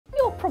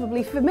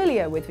probably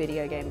familiar with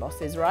video game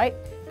bosses, right?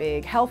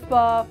 Big health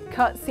bar,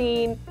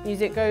 cutscene,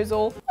 music goes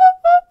all...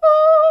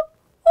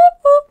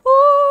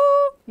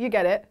 You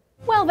get it.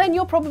 Well then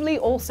you're probably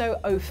also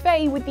au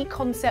fait with the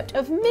concept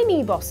of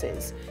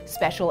mini-bosses,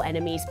 special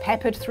enemies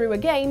peppered through a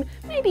game,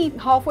 maybe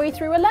halfway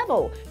through a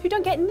level, who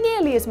don't get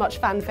nearly as much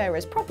fanfare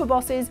as proper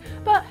bosses,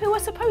 but who are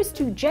supposed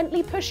to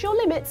gently push your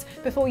limits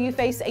before you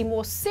face a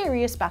more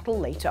serious battle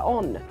later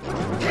on.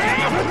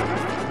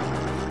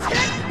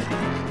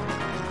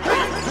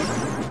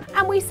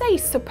 And we say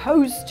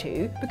supposed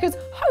to because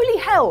holy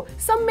hell,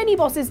 some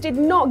mini-bosses did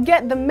not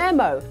get the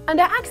memo and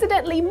are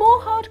accidentally more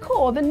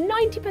hardcore than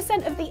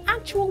 90% of the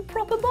actual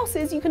proper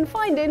bosses you can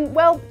find in,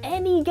 well,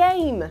 any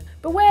game.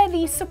 Beware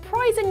the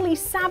surprisingly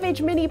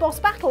savage mini-boss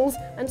battles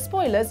and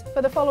spoilers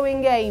for the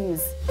following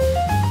games.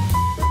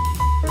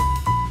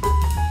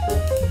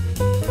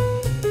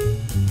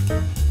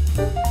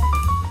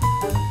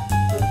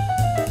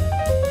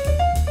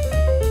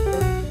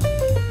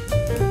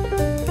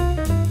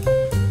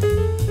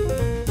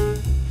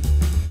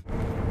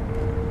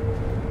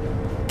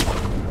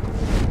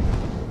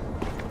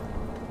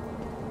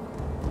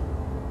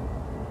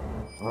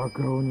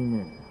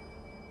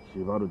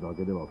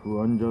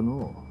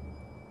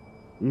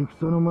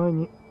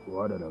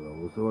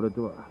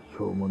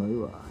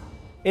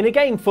 In a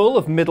game full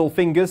of middle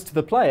fingers to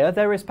the player,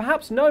 there is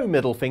perhaps no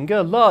middle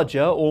finger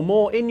larger or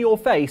more in your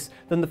face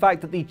than the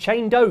fact that the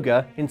Chained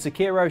Ogre in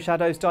Sekiro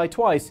Shadows Die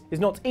Twice is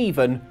not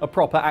even a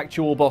proper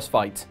actual boss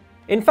fight.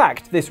 In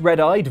fact, this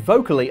red-eyed,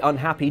 vocally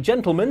unhappy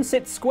gentleman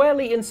sits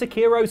squarely in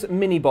Sekiro's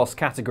mini-boss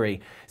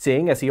category,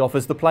 seeing as he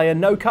offers the player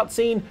no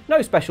cutscene,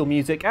 no special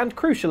music, and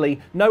crucially,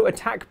 no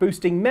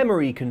attack-boosting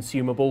memory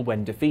consumable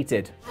when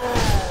defeated.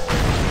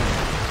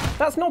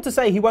 That's not to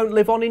say he won't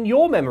live on in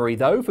your memory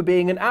though for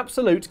being an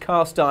absolute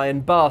cast-iron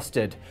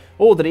bastard,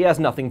 or that he has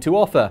nothing to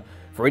offer.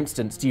 For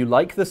instance, do you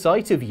like the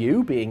sight of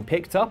you being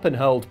picked up and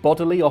hurled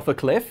bodily off a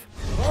cliff?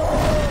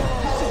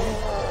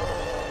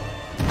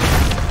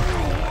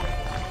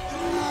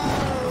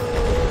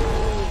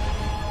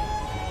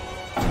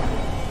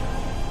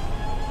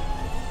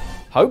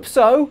 Hope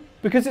so,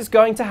 because it's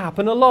going to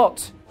happen a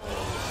lot.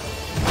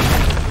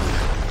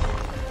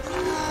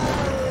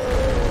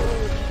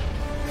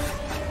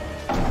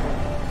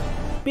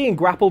 Being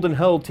grappled and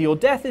hurled to your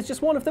death is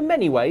just one of the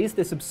many ways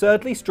this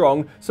absurdly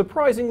strong,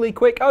 surprisingly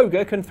quick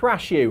ogre can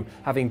thrash you,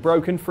 having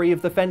broken free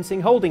of the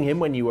fencing holding him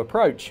when you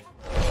approach.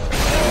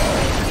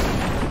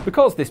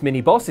 Because this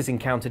mini-boss is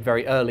encountered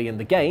very early in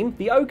the game,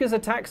 the ogre's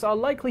attacks are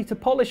likely to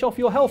polish off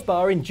your health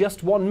bar in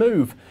just one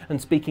move,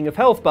 and speaking of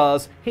health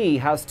bars, he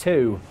has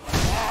two.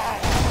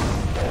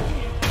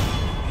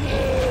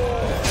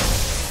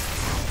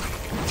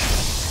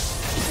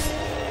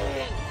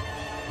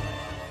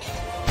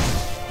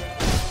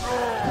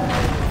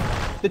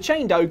 The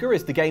Chained Ogre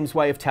is the game's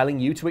way of telling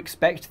you to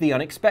expect the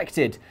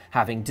unexpected,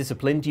 having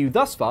disciplined you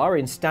thus far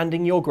in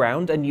standing your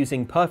ground and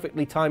using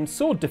perfectly timed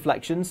sword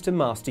deflections to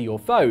master your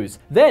foes,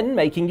 then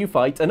making you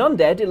fight an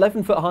undead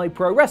 11-foot-high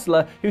pro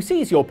wrestler who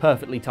sees your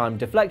perfectly timed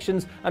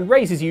deflections and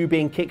raises you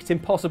being kicked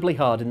impossibly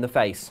hard in the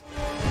face.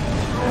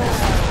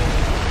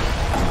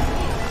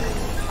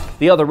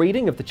 The other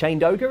reading of the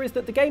Chained Ogre is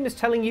that the game is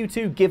telling you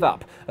to give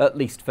up, at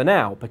least for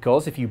now,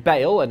 because if you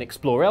bail and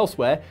explore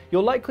elsewhere,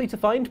 you're likely to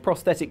find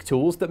prosthetic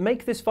tools that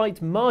make this fight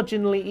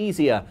marginally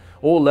easier,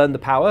 or learn the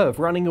power of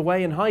running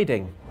away and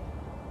hiding.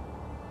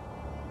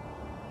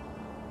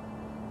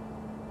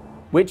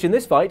 Which in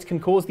this fight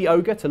can cause the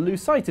ogre to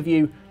lose sight of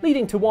you,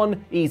 leading to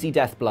one easy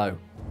death blow.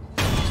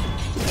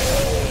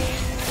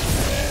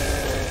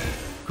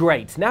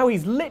 Great, now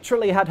he's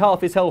literally had half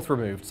his health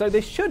removed, so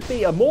this should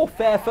be a more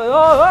fair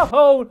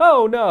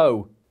oh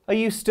no! Are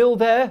you still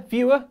there,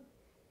 viewer?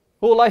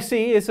 All I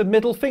see is a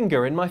middle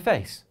finger in my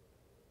face.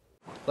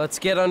 Let's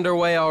get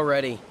underway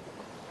already.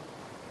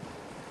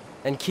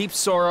 And keep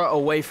Sora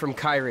away from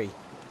Kairi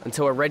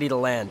until we're ready to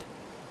land.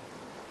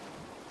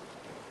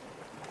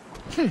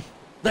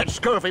 That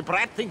scurvy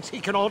brat thinks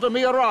he can order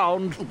me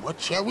around. What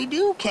shall we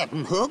do,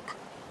 Captain Hook?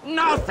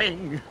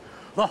 Nothing!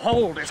 The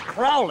hold is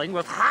crawling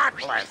with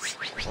Heartless.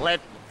 Let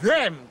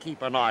them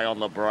keep an eye on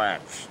the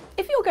brats.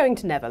 If you're going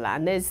to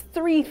Neverland, there's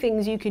three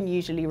things you can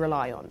usually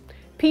rely on.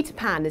 Peter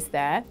Pan is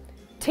there,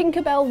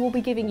 Tinkerbell will be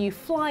giving you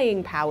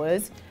flying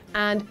powers,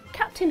 and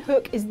Captain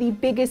Hook is the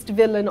biggest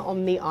villain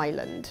on the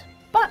island.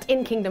 But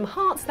in Kingdom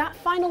Hearts, that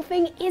final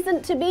thing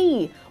isn't to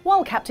be.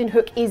 While Captain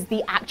Hook is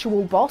the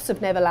actual boss of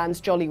Neverland's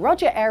Jolly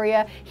Roger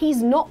area,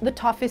 he's not the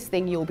toughest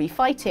thing you'll be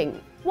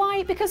fighting.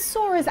 Why? Because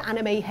Sora's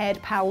anime-haired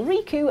pal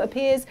Riku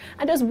appears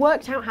and has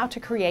worked out how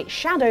to create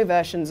shadow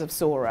versions of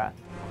Sora.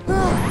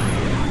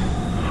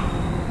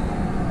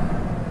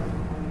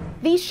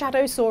 These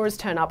shadow Soras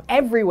turn up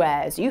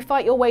everywhere as you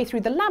fight your way through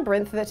the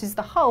labyrinth that is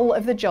the hull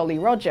of the Jolly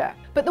Roger.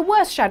 But the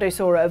worst shadow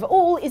Sora of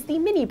all is the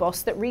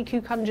mini-boss that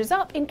Riku conjures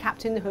up in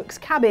Captain Hook's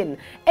cabin,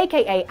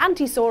 aka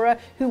Anti-Sora,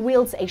 who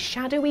wields a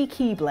shadowy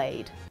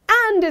keyblade,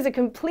 and is a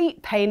complete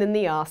pain in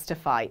the ass to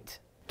fight.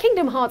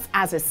 Kingdom Hearts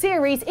as a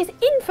series is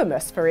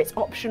infamous for its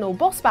optional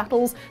boss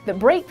battles that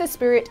break the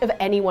spirit of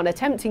anyone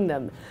attempting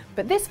them.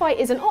 But this fight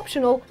isn't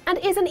optional and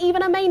isn't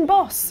even a main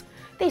boss.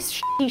 This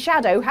shitty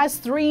shadow has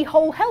 3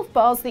 whole health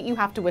bars that you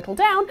have to whittle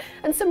down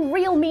and some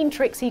real mean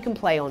tricks he can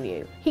play on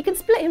you. He can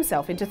split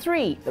himself into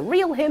 3, the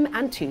real him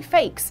and 2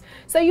 fakes.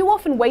 So you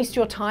often waste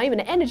your time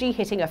and energy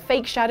hitting a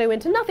fake shadow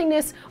into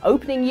nothingness,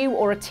 opening you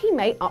or a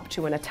teammate up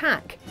to an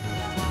attack.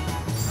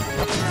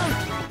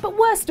 But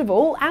worst of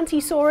all,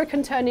 anti-Sora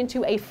can turn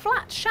into a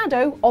flat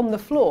shadow on the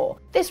floor.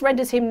 This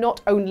renders him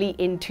not only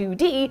in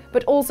 2D,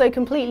 but also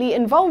completely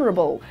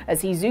invulnerable,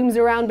 as he zooms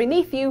around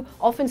beneath you,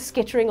 often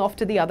skittering off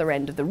to the other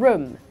end of the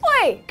room.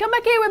 Oi, come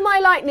back here with my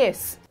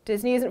likeness!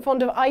 Disney isn't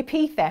fond of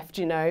IP theft,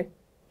 you know.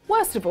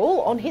 Worst of all,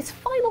 on his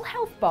final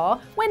health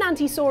bar, when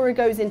anti-Sora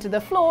goes into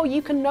the floor,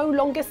 you can no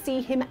longer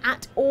see him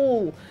at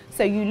all.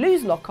 So you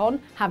lose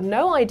lock-on, have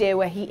no idea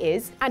where he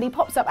is, and he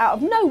pops up out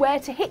of nowhere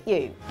to hit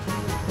you.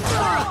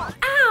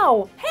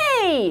 Ow!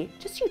 Hey!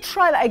 Just you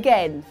try that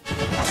again.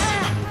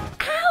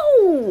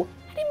 Ow!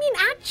 I didn't mean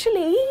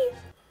actually.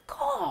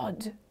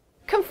 God.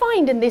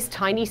 Confined in this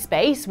tiny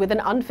space with an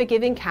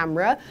unforgiving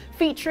camera,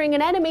 featuring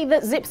an enemy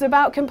that zips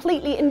about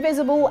completely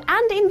invisible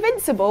and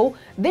invincible,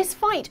 this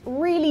fight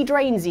really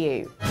drains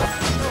you.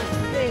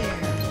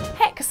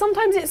 Heck,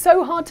 sometimes it's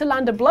so hard to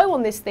land a blow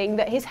on this thing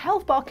that his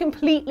health bar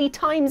completely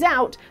times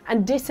out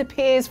and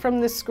disappears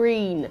from the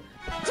screen.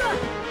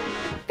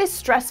 This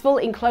stressful,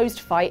 enclosed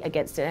fight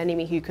against an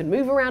enemy who can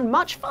move around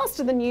much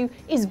faster than you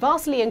is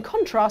vastly in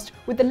contrast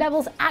with the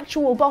level's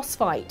actual boss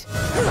fight.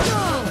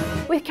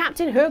 With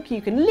Captain Hook,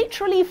 you can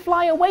literally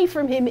fly away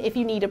from him if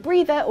you need a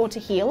breather or to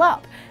heal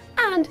up,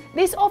 and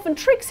this often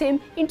tricks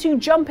him into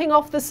jumping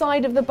off the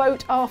side of the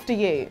boat after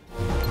you.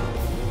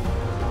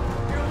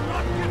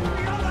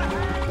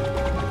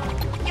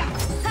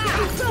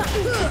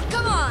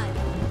 Come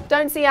on!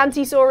 Don't see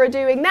anti-Sora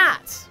doing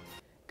that,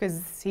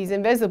 because he's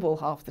invisible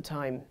half the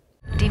time.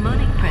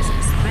 Demonic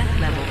presence, threat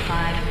level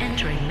 5,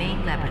 entering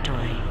main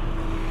laboratory.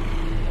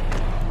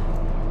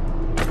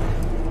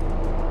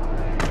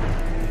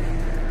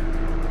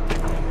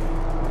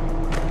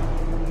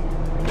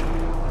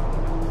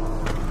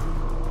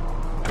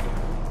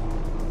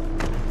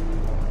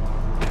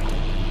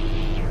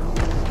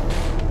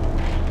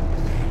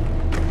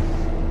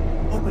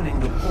 Opening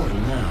the portal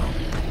now.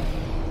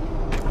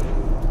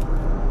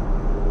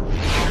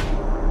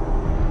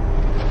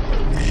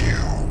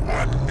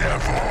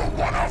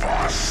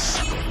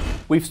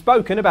 We've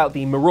spoken about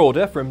the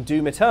Marauder from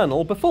Doom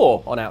Eternal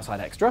before on Outside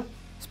Xtra,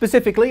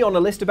 specifically on a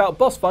list about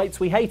boss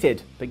fights we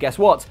hated. But guess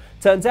what?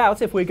 Turns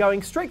out if we're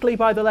going strictly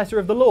by the letter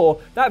of the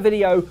law, that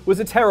video was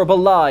a terrible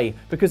lie,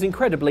 because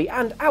incredibly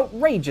and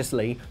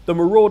outrageously, the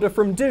Marauder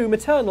from Doom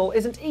Eternal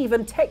isn't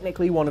even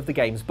technically one of the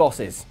game's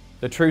bosses.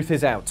 The truth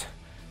is out.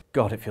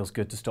 God, it feels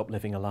good to stop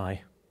living a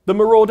lie. The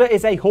Marauder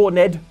is a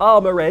horned,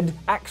 armoured,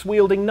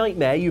 axe-wielding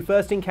nightmare you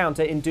first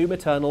encounter in Doom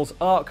Eternal's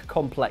Ark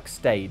Complex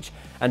stage,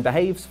 and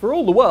behaves for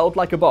all the world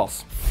like a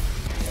boss.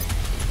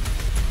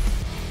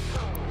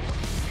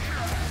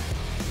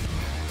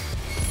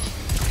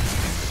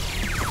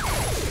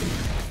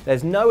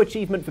 There's no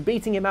achievement for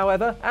beating him,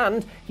 however,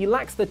 and he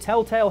lacks the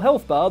telltale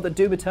health bar that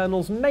Doom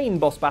Eternal's main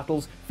boss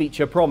battles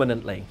feature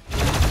prominently.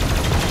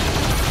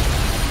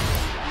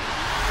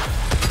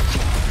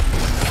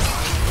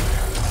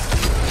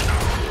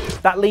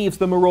 That leaves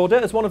the Marauder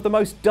as one of the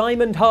most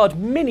diamond-hard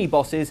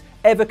mini-bosses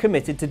ever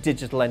committed to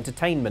digital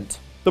entertainment.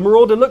 The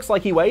Marauder looks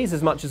like he weighs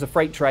as much as a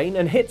freight train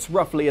and hits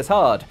roughly as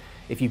hard.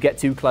 If you get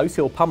too close,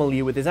 he'll pummel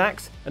you with his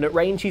axe, and at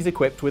range he's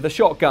equipped with a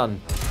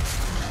shotgun.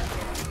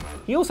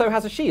 He also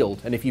has a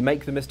shield, and if you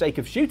make the mistake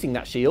of shooting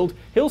that shield,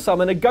 he'll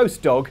summon a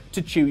ghost dog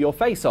to chew your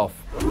face off.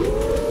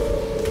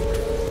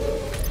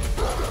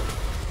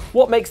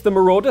 What makes the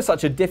Marauder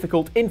such a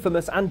difficult,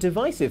 infamous and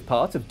divisive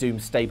part of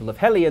Doom's stable of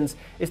Hellions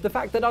is the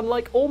fact that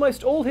unlike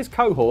almost all his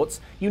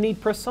cohorts, you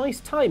need precise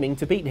timing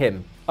to beat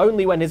him.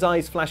 Only when his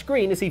eyes flash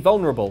green is he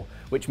vulnerable,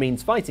 which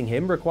means fighting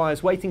him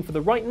requires waiting for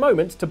the right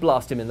moment to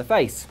blast him in the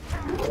face.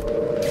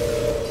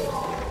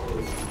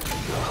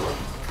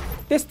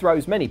 This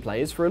throws many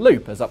players for a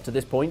loop, as up to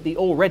this point the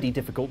already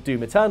difficult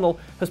Doom Eternal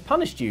has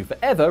punished you for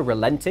ever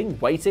relenting,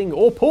 waiting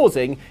or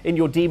pausing in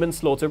your demon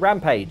slaughter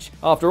rampage.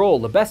 After all,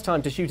 the best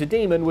time to shoot a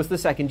demon was the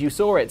second you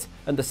saw it,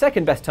 and the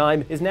second best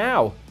time is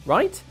now,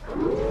 right?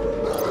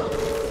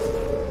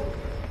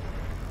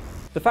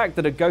 The fact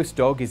that a ghost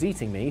dog is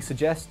eating me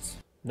suggests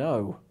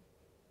no.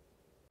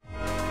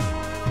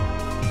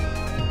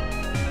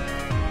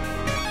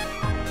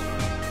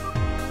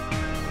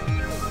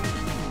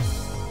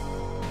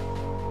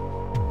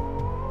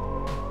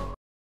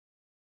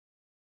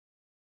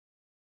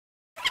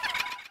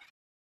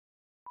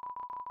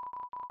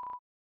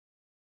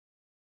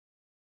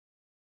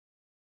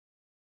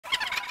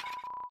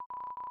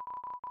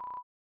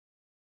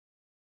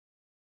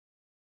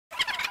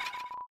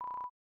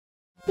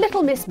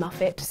 Little Miss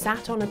Muffet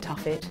sat on a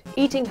tuffet,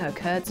 eating her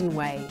curds and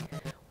whey.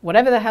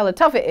 Whatever the hell a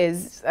tuffet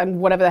is, and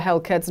whatever the hell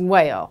curds and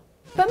whey are.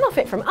 But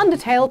Muffet from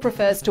Undertale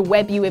prefers to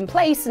web you in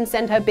place and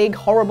send her big,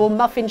 horrible,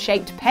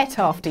 muffin-shaped pet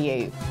after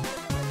you.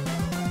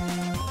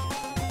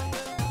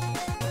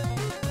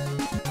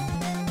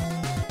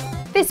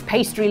 This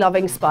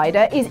pastry-loving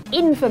spider is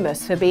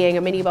infamous for being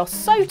a mini-boss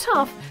so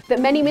tough that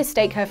many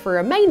mistake her for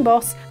a main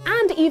boss,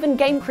 and even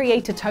game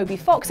creator Toby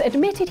Fox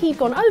admitted he'd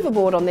gone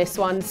overboard on this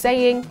one,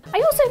 saying, "I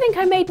also think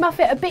I made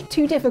Muffet a bit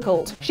too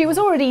difficult. She was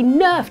already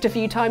nerfed a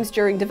few times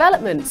during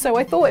development, so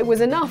I thought it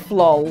was enough,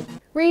 lol."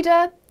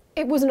 Reader,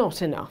 it was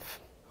not enough.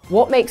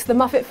 What makes the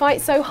Muffet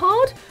fight so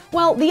hard?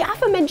 Well, the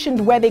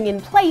aforementioned webbing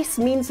in place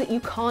means that you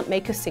can't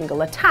make a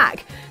single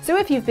attack. So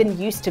if you've been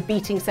used to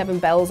beating 7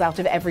 bells out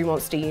of every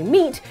monster you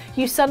meet,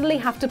 you suddenly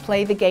have to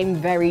play the game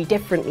very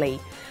differently.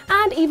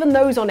 And even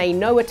those on a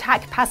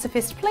no-attack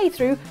pacifist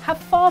playthrough have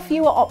far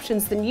fewer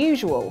options than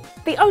usual.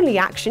 The only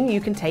action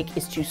you can take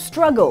is to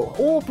struggle,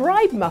 or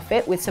bribe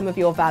Muffet with some of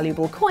your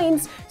valuable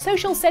coins, so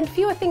she'll send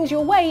fewer things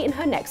your way in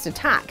her next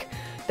attack.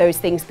 Those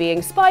things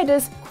being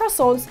spiders,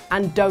 croissants,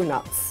 and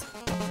donuts.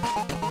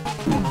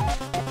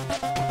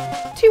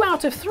 2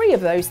 out of 3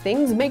 of those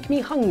things make me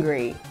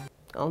hungry.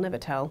 I'll never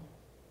tell.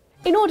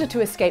 In order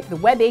to escape the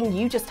webbing,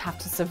 you just have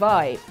to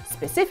survive,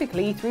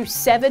 specifically through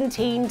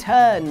 17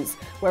 turns,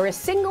 where a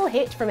single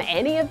hit from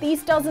any of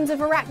these dozens of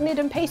arachnid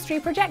and pastry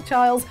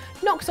projectiles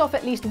knocks off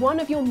at least one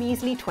of your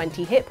measly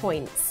 20 hit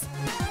points.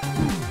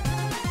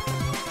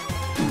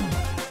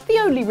 The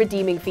only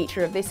redeeming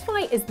feature of this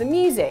fight is the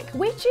music,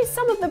 which is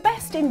some of the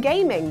best in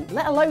gaming,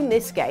 let alone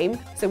this game,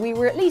 so we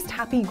were at least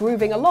happy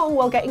grooving along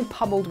while getting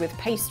pummeled with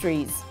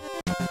pastries.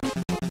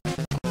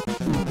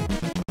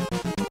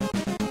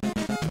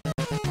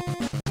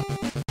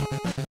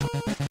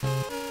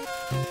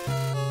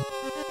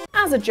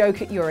 As a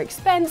joke at your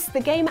expense, the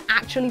game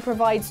actually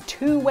provides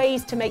 2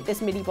 ways to make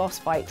this mini-boss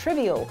fight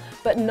trivial,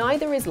 but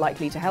neither is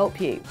likely to help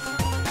you.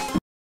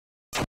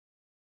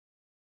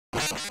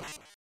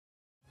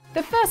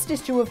 The first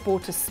is to have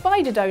bought a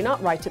spider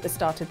donut right at the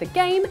start of the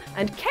game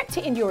and kept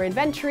it in your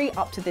inventory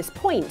up to this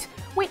point,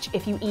 which,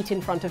 if you eat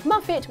in front of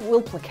Muffet,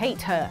 will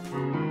placate her.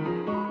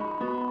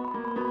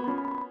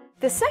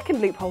 The second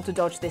loophole to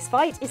dodge this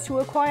fight is to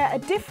acquire a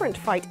different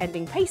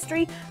fight-ending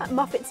pastry at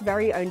Muffet's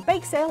very own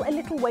bake sale a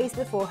little ways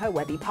before her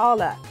webby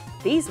parlour.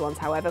 These ones,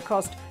 however,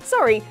 cost,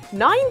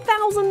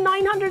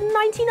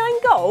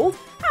 9,999 gold?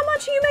 How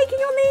much are you making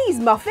on these,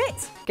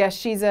 Muffet? Guess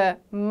she's a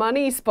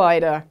money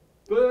spider.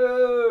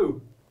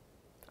 Boo!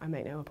 I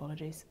make no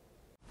apologies.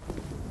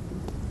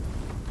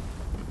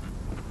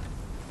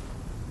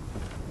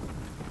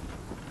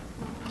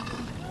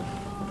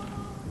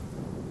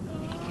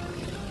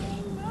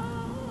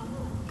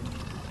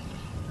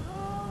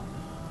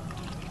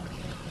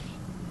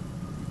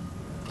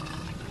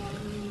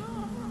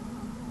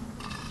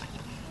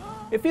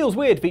 It feels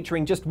weird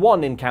featuring just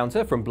one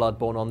encounter from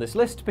Bloodborne on this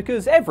list,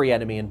 because every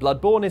enemy in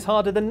Bloodborne is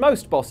harder than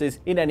most bosses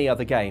in any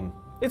other game.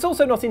 It's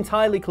also not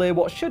entirely clear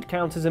what should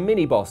count as a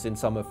mini-boss in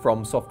some of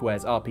From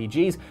Software's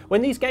RPGs,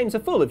 when these games are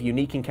full of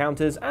unique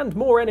encounters and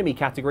more enemy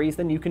categories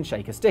than you can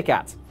shake a stick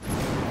at.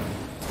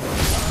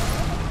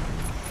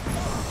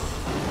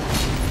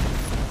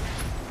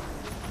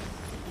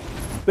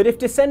 But if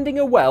descending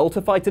a well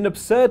to fight an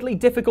absurdly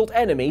difficult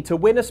enemy to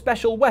win a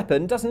special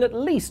weapon doesn't at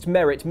least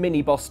merit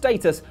mini-boss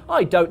status,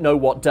 I don't know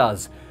what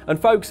does. And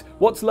folks,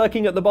 what's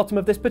lurking at the bottom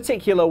of this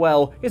particular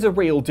well is a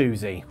real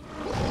doozy.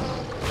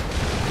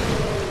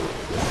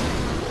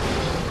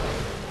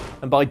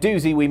 And by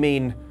doozy we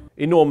mean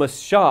enormous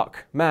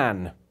shark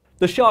man.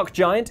 The shark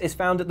giant is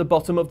found at the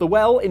bottom of the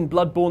well in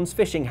Bloodborne's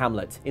fishing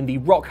hamlet, in the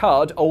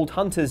rock-hard Old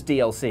Hunters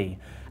DLC,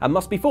 and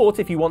must be fought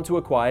if you want to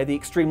acquire the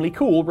extremely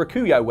cool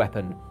Rakuyo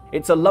weapon.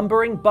 It's a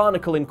lumbering,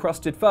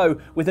 barnacle-encrusted foe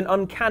with an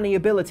uncanny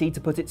ability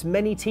to put its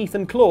many teeth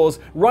and claws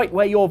right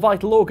where your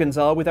vital organs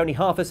are with only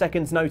half a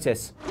second's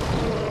notice.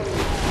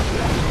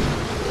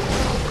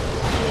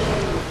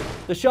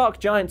 The shark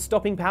giant's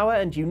stopping power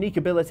and unique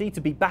ability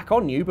to be back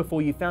on you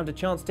before you found a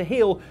chance to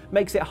heal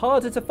makes it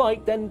harder to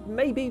fight than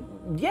maybe,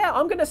 yeah,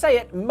 I'm gonna say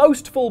it,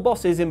 most full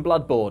bosses in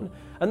Bloodborne.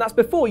 And that's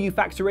before you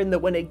factor in that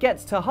when it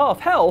gets to half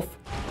health,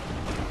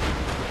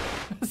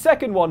 the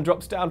second one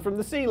drops down from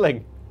the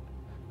ceiling.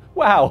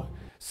 Wow,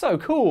 so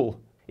cool.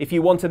 If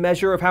you want a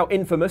measure of how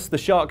infamous the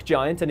shark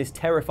giant and his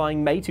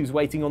terrifying mate who's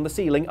waiting on the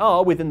ceiling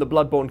are within the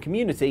Bloodborne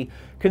community,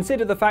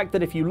 consider the fact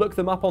that if you look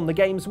them up on the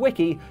game's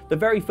wiki, the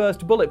very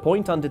first bullet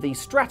point under the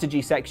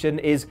strategy section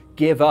is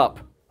give up.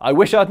 I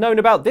wish I'd known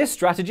about this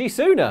strategy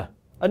sooner.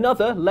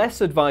 Another,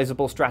 less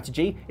advisable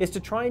strategy is to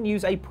try and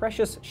use a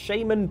precious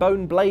shaman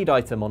bone blade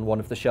item on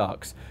one of the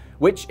sharks,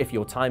 which, if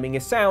your timing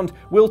is sound,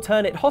 will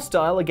turn it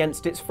hostile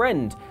against its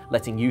friend,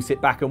 letting you sit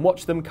back and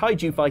watch them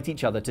kaiju fight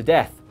each other to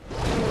death.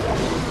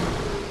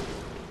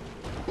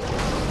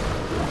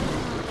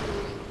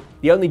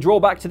 The only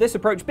drawback to this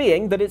approach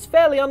being that it's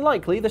fairly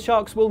unlikely the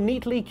sharks will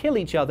neatly kill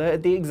each other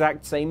at the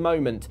exact same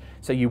moment,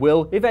 so you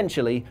will,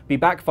 eventually, be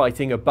back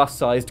fighting a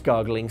bus-sized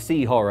gargling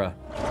sea horror.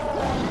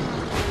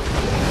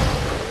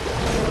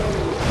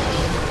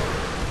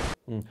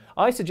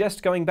 I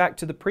suggest going back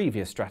to the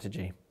previous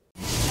strategy.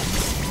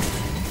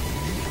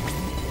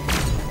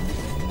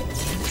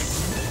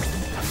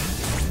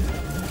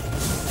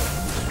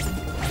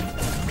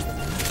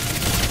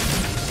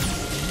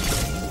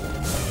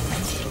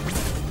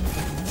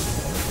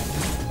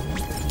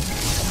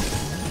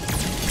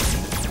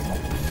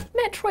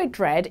 Metroid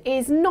Dread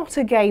is not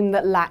a game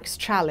that lacks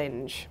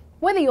challenge.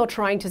 Whether you're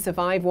trying to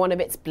survive one of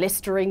its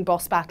blistering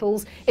boss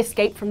battles,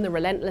 escape from the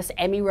relentless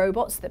Emmy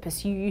robots that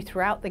pursue you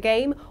throughout the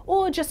game,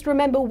 or just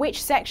remember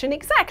which section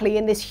exactly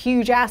in this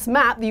huge-ass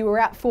map that you were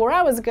at 4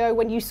 hours ago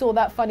when you saw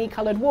that funny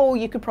coloured wall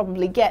you could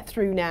probably get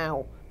through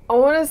now. I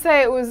want to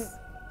say it was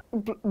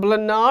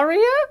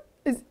Blanaria?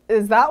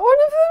 Is that one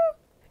of them?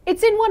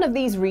 It's in one of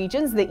these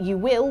regions that you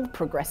will,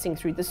 progressing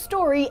through the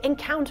story,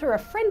 encounter a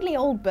friendly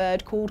old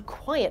bird called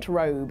Quiet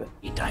Robe.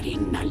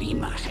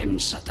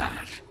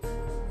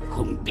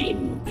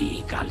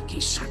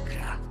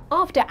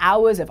 After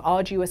hours of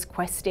arduous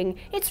questing,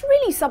 it's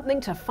really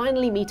something to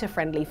finally meet a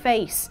friendly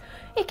face.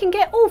 It can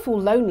get awful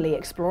lonely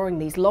exploring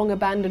these long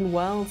abandoned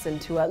worlds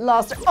and to at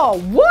last— oh,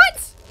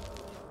 what?!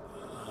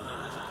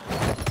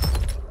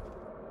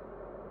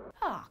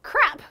 Ah,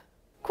 crap!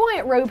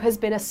 Quiet Robe has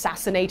been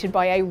assassinated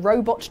by a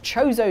robot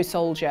Chozo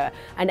soldier,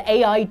 an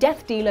AI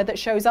death dealer that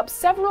shows up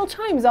several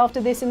times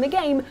after this in the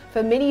game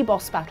for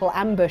mini-boss battle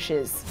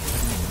ambushes.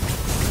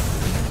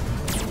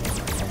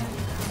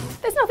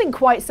 There's nothing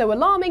quite so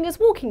alarming as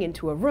walking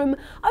into a room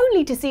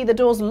only to see the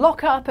doors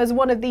lock up as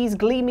one of these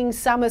gleaming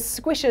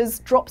Samus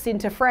squishers drops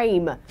into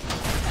frame.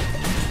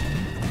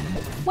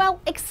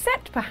 Well,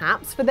 except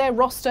perhaps for their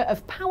roster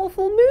of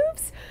powerful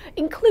moves,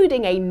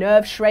 including a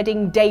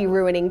nerve-shredding,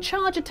 day-ruining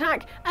charge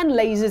attack and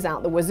lasers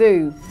out the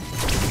wazoo.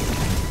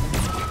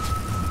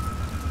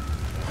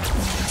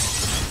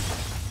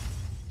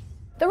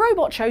 The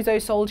robot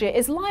Chozo soldier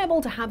is liable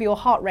to have your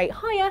heart rate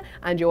higher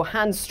and your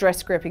hands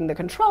stress gripping the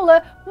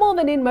controller more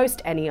than in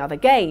most any other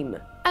game.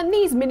 And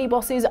these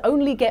mini-bosses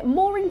only get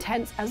more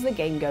intense as the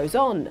game goes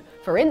on.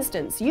 For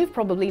instance, you've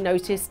probably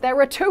noticed there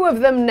are 2 of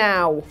them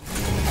now.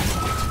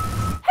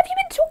 Have you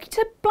been talking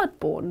to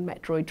Bloodborne,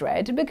 Metroid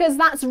Dread? Because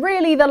that's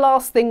really the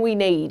last thing we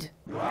need.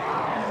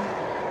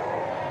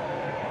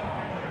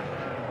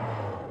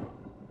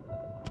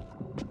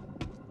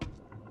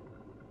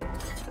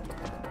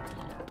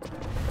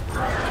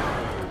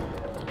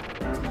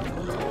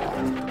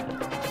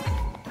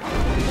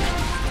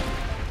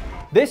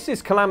 This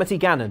is Calamity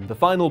Ganon, the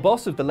final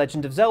boss of The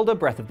Legend of Zelda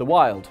Breath of the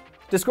Wild.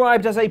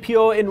 Described as a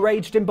pure,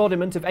 enraged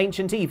embodiment of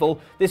ancient evil,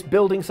 this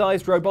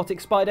building-sized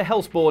robotic spider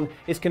Hellspawn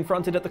is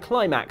confronted at the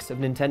climax of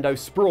Nintendo's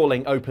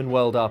sprawling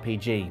open-world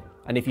RPG.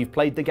 And if you've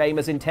played the game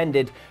as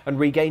intended and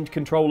regained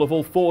control of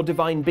all 4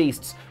 divine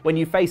beasts, when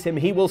you face him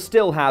he will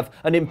still have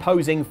an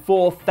imposing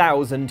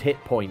 4,000 hit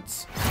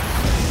points.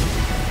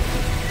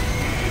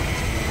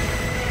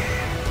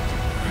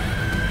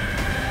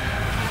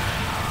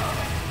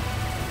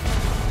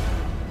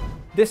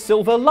 This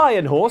silver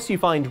lion horse you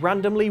find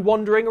randomly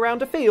wandering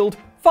around a field,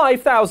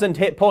 5,000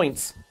 hit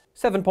points.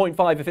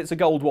 7.5 if it's a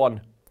gold one.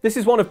 This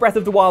is one of Breath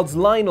of the Wild's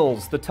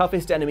Lynels, the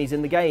toughest enemies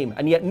in the game,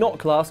 and yet not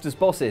classed as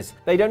bosses.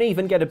 They don't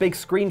even get a big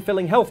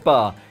screen-filling health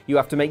bar. You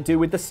have to make do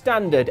with the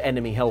standard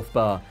enemy health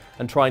bar,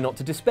 and try not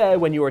to despair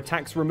when your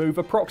attacks remove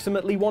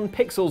approximately 1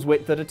 pixel's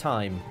width at a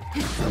time.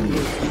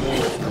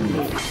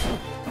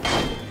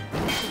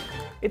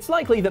 It's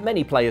likely that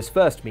many players'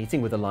 first meeting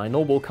with a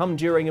Lynel will come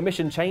during a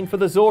mission chain for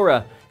the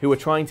Zora, who are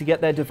trying to get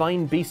their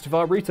divine beast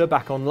Varuta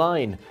back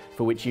online,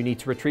 for which you need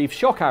to retrieve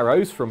shock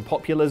arrows from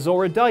popular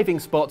Zora diving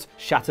spot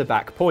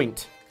Shatterback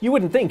Point. You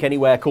wouldn't think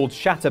anywhere called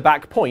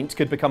Shatterback Point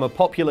could become a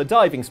popular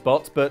diving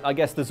spot, but I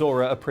guess the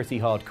Zora are pretty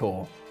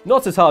hardcore.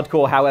 Not as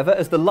hardcore, however,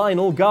 as the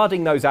Lynel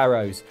guarding those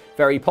arrows,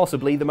 very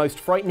possibly the most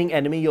frightening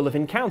enemy you'll have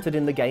encountered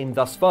in the game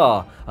thus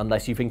far,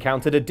 unless you've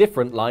encountered a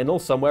different Lynel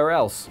somewhere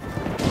else.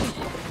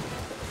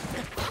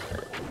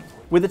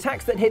 With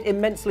attacks that hit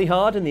immensely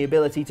hard and the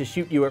ability to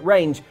shoot you at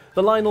range,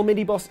 the Lynel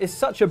mini-boss is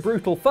such a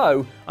brutal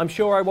foe, I'm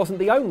sure I wasn't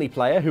the only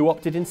player who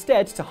opted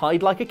instead to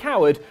hide like a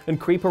coward and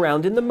creep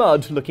around in the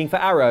mud looking for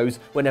arrows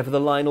whenever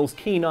the Lynel's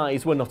keen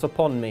eyes were not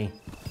upon me.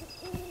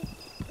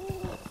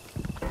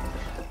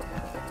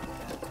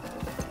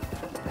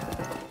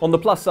 On the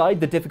plus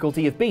side, the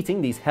difficulty of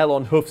beating these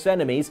hell-on-hoofs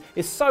enemies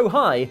is so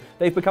high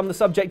they've become the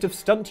subject of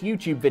stunt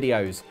YouTube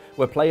videos,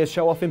 where players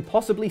show off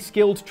impossibly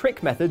skilled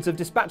trick methods of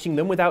dispatching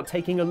them without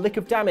taking a lick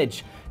of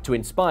damage, to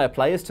inspire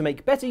players to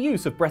make better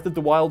use of Breath of the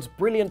Wild's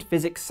brilliant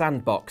physics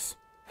sandbox.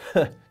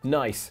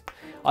 Nice.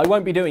 I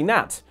won't be doing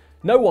that.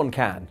 No one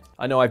can.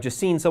 I know I've just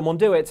seen someone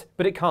do it,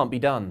 but it can't be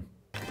done.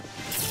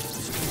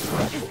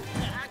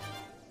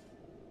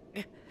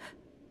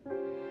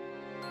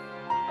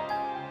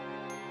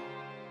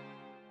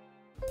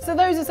 So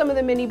those are some of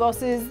the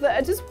mini-bosses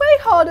that are just way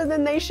harder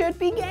than they should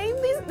be game.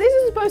 This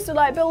is supposed to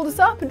like build us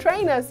up and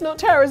train us, not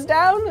tear us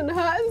down and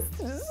hurt us.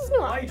 This is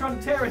not... Why are you trying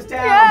to tear us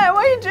down? Yeah,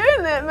 why are you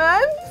doing that,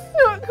 man? It's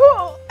not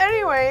cool.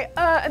 Anyway,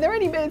 are there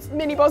any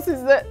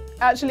mini-bosses that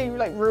actually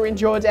like ruined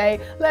your day?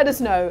 Let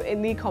us know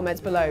in the comments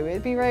below.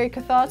 It'd be very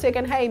cathartic,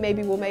 and hey,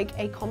 maybe we'll make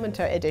a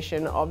commenter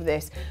edition of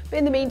this. But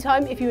in the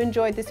meantime, if you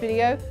enjoyed this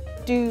video,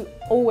 do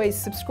always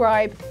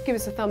subscribe, give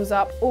us a thumbs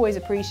up, always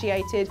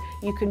appreciated.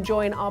 You can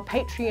join our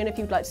Patreon if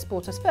you'd like to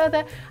support us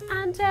further.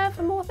 And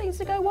for more things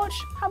to go watch,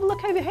 have a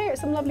look over here at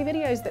some lovely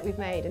videos that we've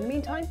made. In the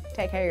meantime,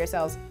 take care of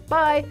yourselves.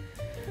 Bye.